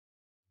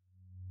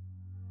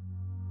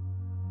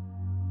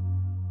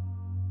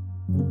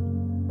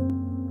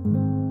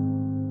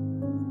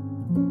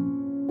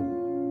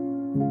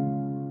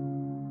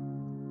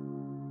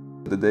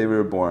day we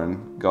were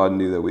born, God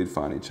knew that we'd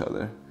find each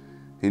other.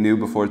 He knew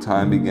before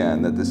time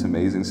began that this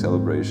amazing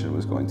celebration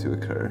was going to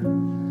occur.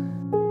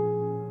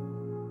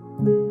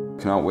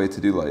 I cannot wait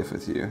to do life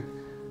with you,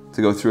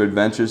 to go through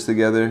adventures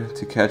together,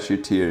 to catch your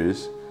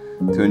tears,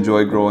 to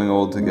enjoy growing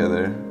old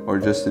together, or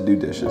just to do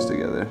dishes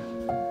together.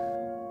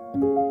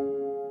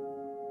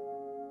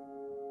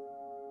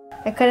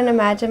 I couldn't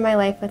imagine my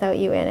life without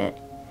you in it.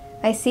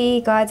 I see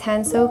God's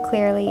hand so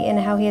clearly in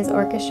how He has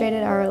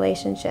orchestrated our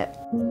relationship.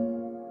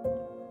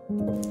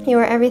 You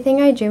are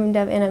everything I dreamed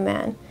of in a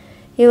man.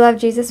 You love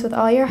Jesus with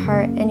all your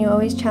heart, and you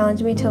always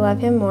challenge me to love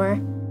Him more.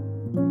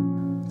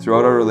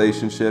 Throughout our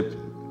relationship,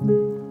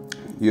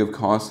 you have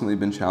constantly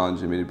been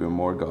challenging me to be a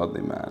more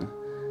godly man,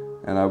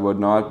 and I would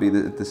not be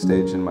at this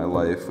stage in my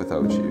life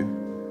without you.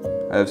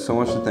 I have so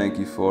much to thank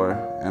you for,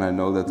 and I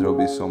know that there will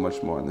be so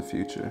much more in the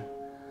future.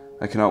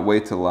 I cannot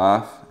wait to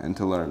laugh and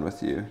to learn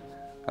with you.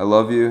 I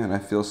love you, and I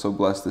feel so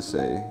blessed to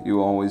say, you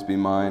will always be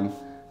mine,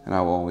 and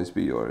I will always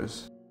be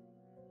yours.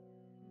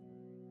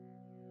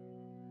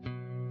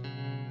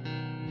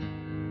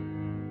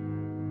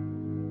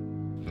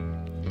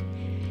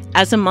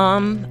 As a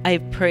mom,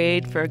 I've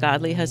prayed for a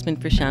godly husband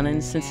for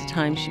Shanyn since the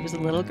time she was a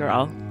little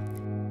girl.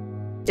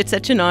 It's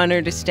such an honor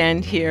to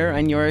stand here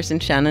on yours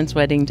and Shannon's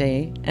wedding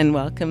day and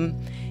welcome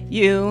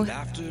you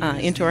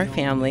into our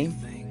family.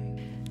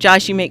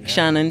 Josh, you make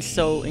Shanyn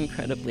so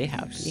incredibly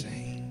happy.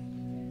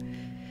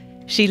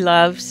 She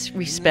loves,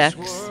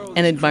 respects,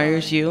 and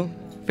admires you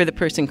for the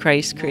person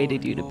Christ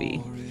created you to be.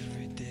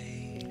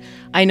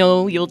 I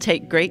know you'll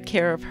take great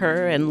care of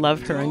her and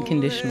love her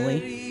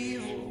unconditionally,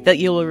 that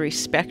you will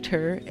respect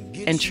her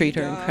and treat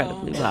her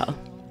incredibly well.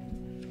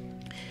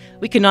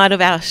 We could not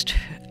have asked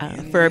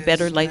for a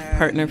better life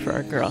partner for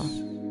our girl.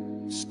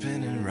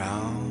 Spinning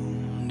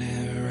round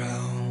and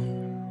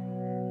round.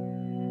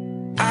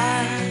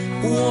 I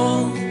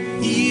want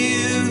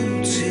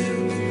you to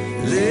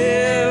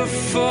live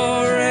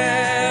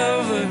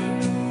forever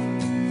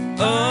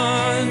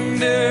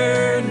underneath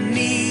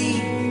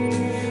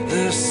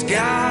the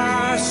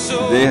sky.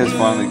 So The day has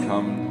finally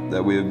come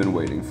that we have been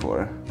waiting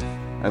for.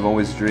 I've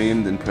always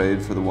dreamed and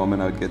prayed for the woman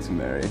I would get to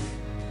marry.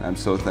 I'm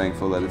so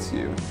thankful that it's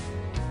you.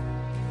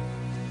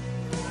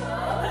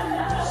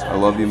 I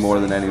love you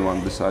more than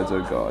anyone besides our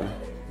God.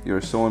 You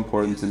are so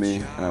important to me,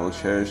 and I will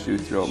cherish you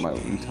throughout my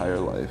entire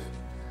life.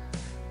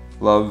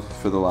 Love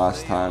for the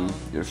last time,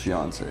 your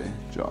fiance,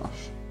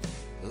 Josh.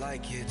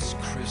 like it's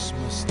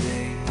Christmas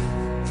Day.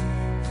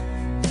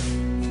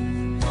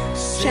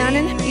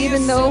 Shanyn,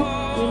 even though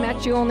we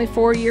met you only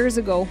 4 years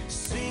ago,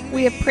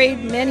 we have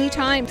prayed many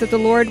times that the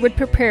Lord would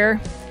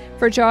prepare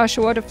for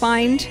Joshua to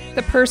find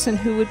the person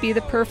who would be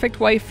the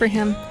perfect wife for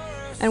him,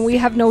 and we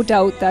have no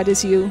doubt that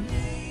is you.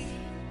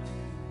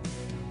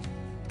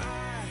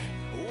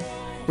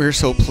 We're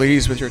so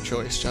pleased with your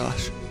choice,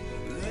 Josh,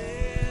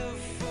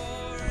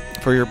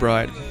 for your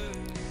bride.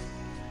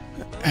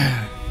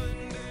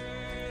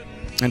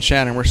 And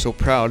Shanyn, we're so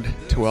proud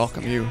to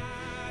welcome you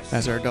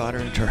as our daughter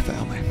into our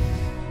family.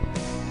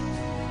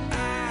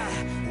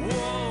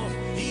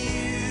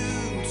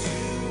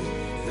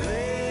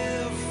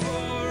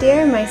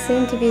 Dear my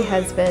soon-to-be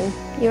husband,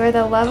 you are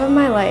the love of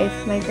my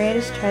life, my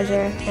greatest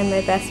treasure, and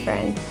my best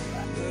friend.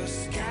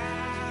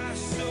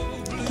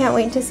 I can't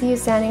wait to see you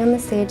standing on the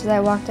stage as I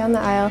walk down the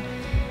aisle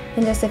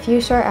in just a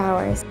few short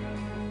hours.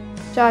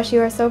 Josh,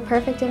 you are so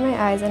perfect in my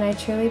eyes, and I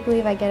truly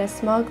believe I get a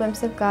small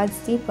glimpse of God's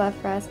deep love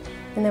for us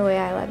in the way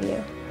I love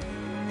you.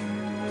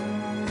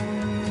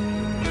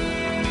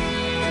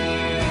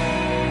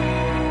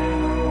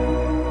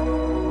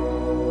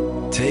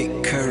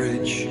 Take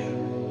courage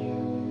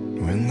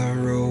when the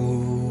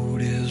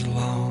road is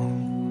long.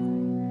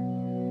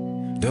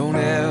 Don't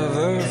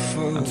ever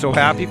forget. I'm so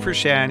happy for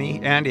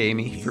Shani and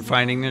Amy for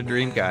finding their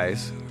dream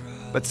guys,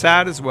 but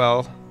sad as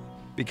well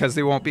because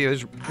we won't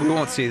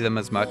see them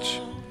as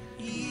much.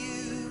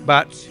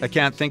 But I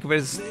can't think of it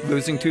as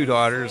losing 2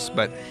 daughters,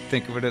 but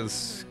think of it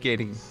as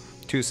getting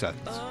 2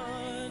 sons.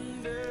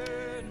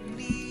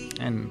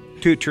 And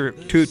two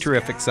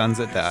terrific sons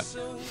at that.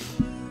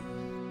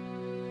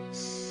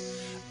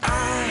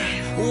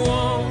 I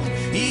want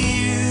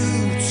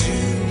you to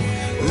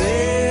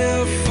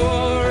live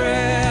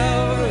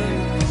forever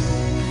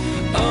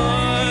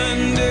underneath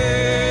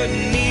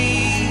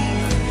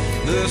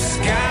the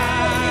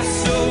sky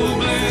so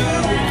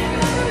blue.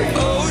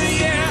 Oh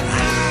yeah,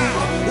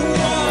 I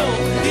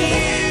want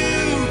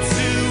you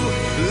to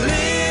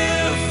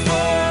live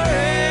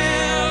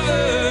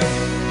forever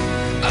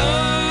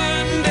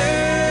underneath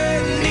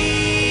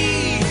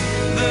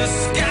the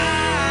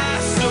sky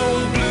so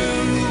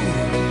blue.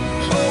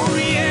 Oh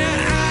yeah,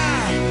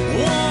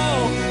 I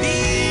want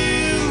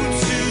you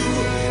to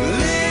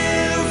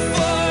live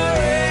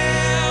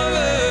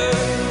forever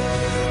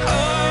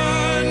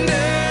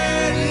underneath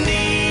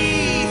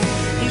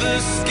the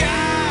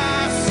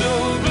sky so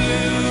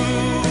blue.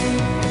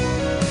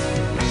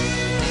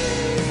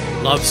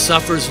 Love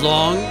suffers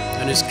long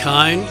and is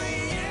kind.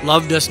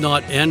 Love does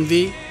not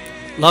envy.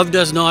 Love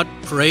does not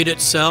parade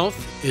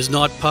itself, is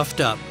not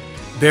puffed up,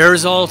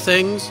 bears all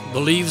things,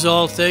 believes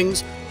all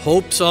things,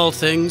 hopes all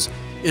things,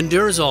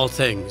 endures all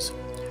things.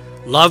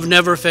 Love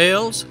never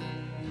fails.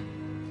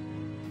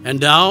 And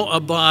now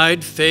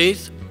abide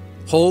faith,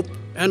 hope,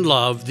 and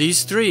love,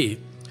 these three.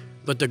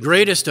 But the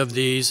greatest of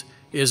these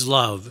is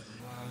love.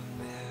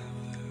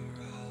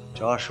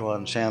 Joshua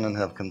and Shanyn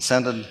have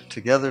consented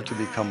together to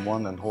become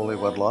one in holy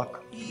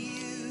wedlock.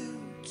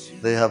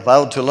 They have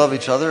vowed to love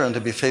each other and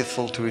to be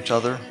faithful to each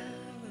other.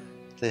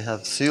 They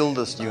have sealed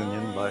this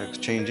union by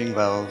exchanging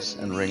vows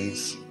and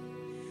rings.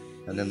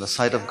 And in the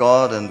sight of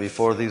God and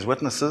before these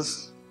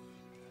witnesses,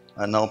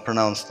 I now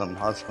pronounce them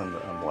husband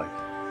and wife.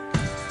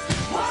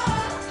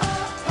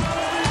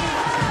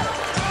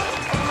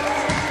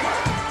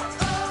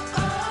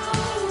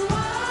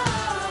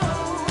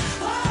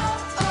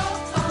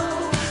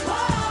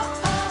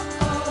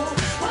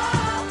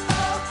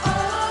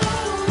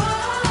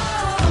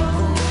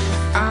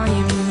 I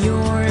am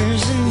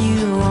yours and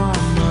you are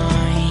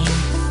mine.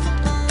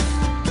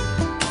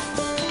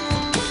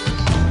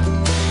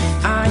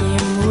 I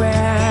am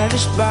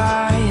ravished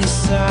by your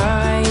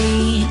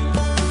sight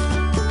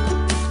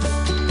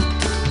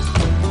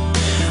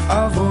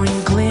of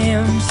one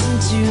glimpse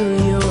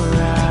into your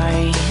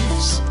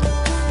eyes.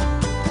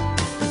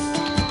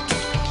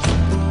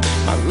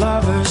 My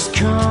lover's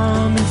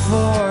coming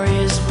for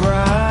his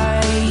bride.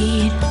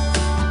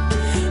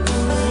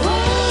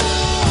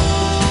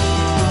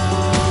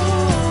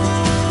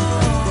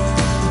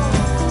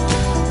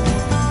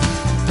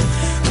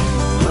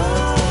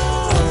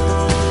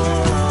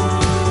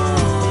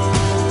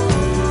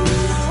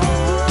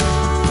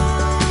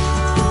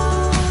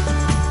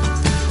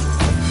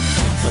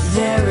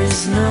 There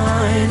is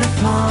none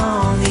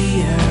upon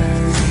the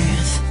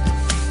earth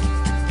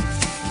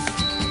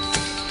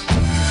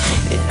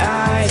that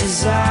I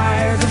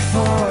desire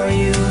before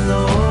you,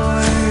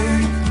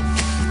 Lord.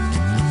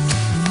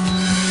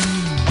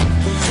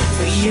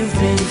 For you've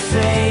been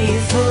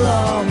faithful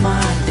all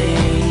my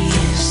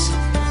days.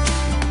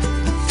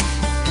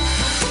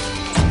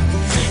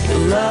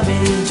 Your love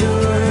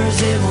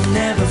endures, it will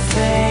never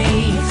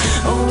fade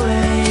away.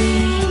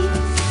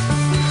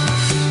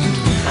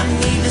 I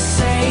need to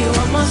say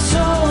what my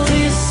soul